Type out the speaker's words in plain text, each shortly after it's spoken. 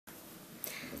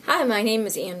Hi, my name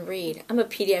is Ann Reed. I'm a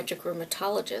pediatric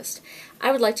rheumatologist.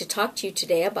 I would like to talk to you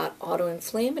today about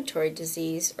autoinflammatory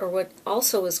disease, or what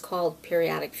also is called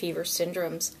periodic fever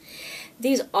syndromes.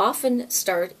 These often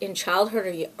start in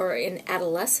childhood or in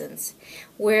adolescence,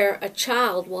 where a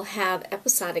child will have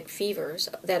episodic fevers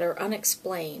that are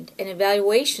unexplained, and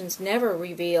evaluations never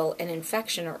reveal an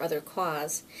infection or other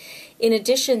cause. In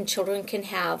addition, children can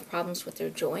have problems with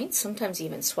their joints, sometimes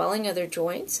even swelling of their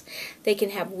joints. They can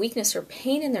have weakness or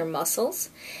pain in their muscles,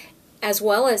 as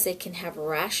well as they can have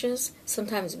rashes,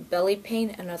 sometimes belly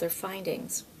pain, and other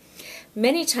findings.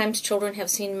 Many times children have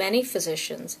seen many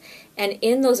physicians, and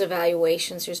in those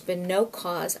evaluations there's been no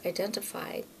cause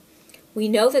identified. We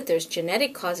know that there's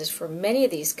genetic causes for many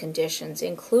of these conditions,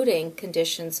 including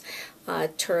conditions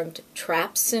termed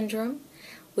TRAPS syndrome,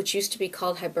 which used to be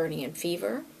called Hibernian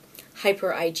fever,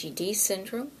 Hyper-IgD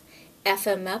syndrome,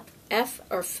 FMF,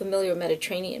 or familial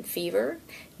Mediterranean fever,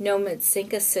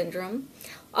 Nomads-Sinkus syndrome,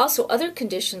 also other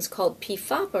conditions called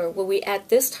PFAPA, where we at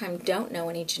this time don't know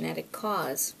any genetic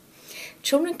cause.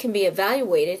 Children can be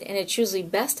evaluated, and it's usually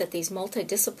best at these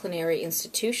multidisciplinary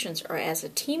institutions or as a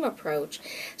team approach,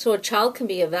 so a child can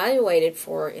be evaluated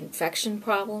for infection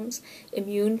problems,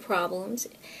 immune problems,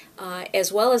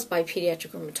 as well as by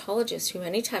pediatric rheumatologists who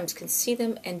many times can see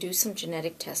them and do some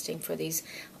genetic testing for these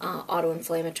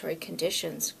autoinflammatory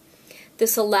conditions.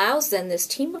 This allows then this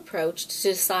team approach to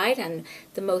decide on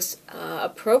the most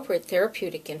appropriate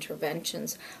therapeutic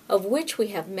interventions, of which we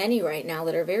have many right now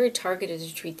that are very targeted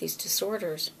to treat these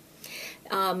disorders.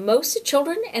 Most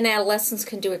children and adolescents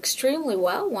can do extremely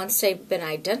well once they've been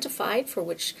identified for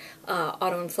which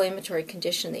autoinflammatory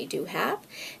condition they do have,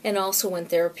 and also when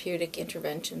therapeutic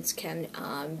interventions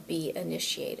can be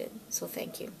initiated. So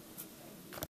thank you.